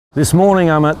This morning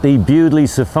I'm at the Bewdley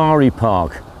Safari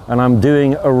Park and I'm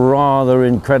doing a rather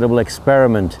incredible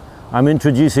experiment. I'm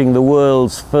introducing the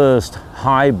world's first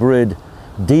hybrid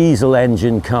diesel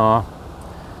engine car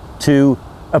to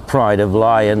a pride of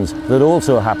Lions that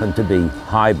also happen to be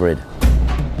hybrid.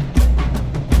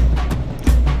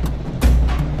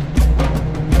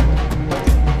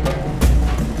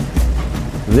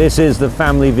 This is the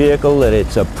family vehicle, and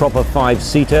it's a proper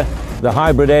 5-seater. The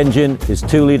hybrid engine is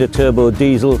 2-litre turbo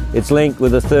diesel. It's linked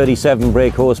with a 37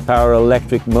 brake horsepower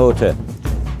electric motor.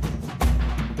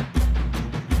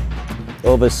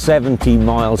 Over 70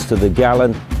 miles to the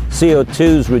gallon. CO2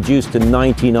 is reduced to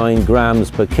 99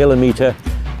 grams per kilometre,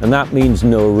 and that means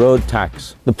no road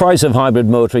tax. The price of hybrid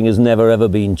motoring has never ever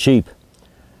been cheap,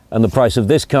 and the price of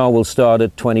this car will start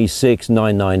at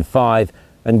 $26,995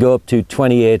 and go up to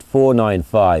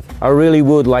 $28,495. I really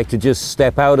would like to just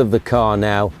step out of the car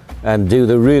now and do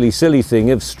the really silly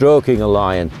thing of stroking a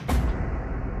Lion.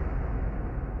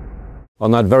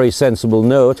 On that very sensible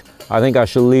note, I think I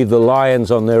shall leave the Lions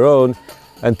on their own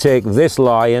and take this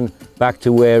Lion back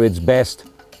to where it's best,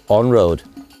 on road.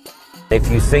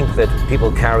 If you think that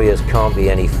people carriers can't be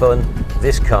any fun,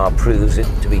 this car proves it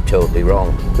to be totally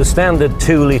wrong. The standard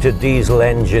 2-litre diesel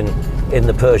engine in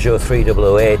the Peugeot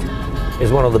 3008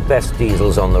 is one of the best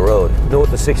diesels on the road. 0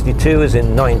 to 62 is in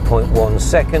 9.1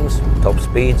 seconds, top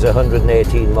speed's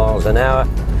 118 miles an hour,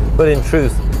 but in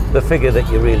truth, the figure that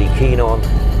you're really keen on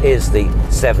is the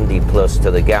 70 plus to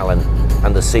the gallon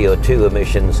and the CO2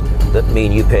 emissions that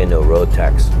mean you pay no road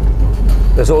tax.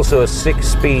 There's also a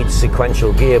 6-speed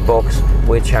sequential gearbox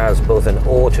which has both an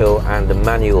auto and a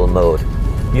manual mode.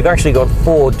 You've actually got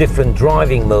 4 different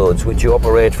driving modes which you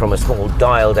operate from a small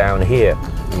dial down here.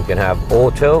 You can have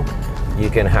auto, you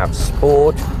can have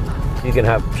sport, you can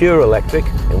have pure electric,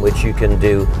 in which you can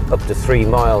do up to 3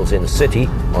 miles in city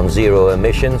on 0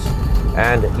 emissions,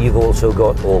 and you've also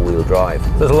got all-wheel drive.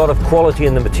 There's a lot of quality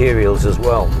in the materials as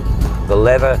well. The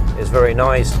leather is very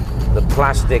nice, the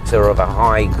plastics are of a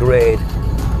high grade,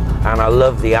 and I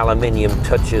love the aluminium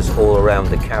touches all around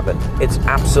the cabin. It's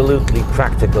absolutely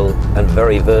practical and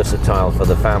very versatile for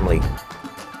the family.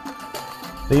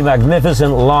 The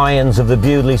magnificent Lions of the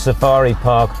Bewdley Safari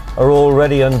Park are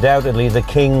already undoubtedly the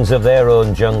kings of their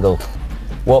own jungle.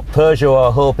 What Peugeot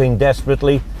are hoping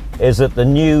desperately is that the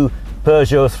new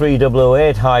Peugeot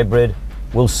 3008 hybrid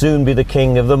will soon be the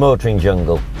king of the motoring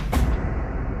jungle.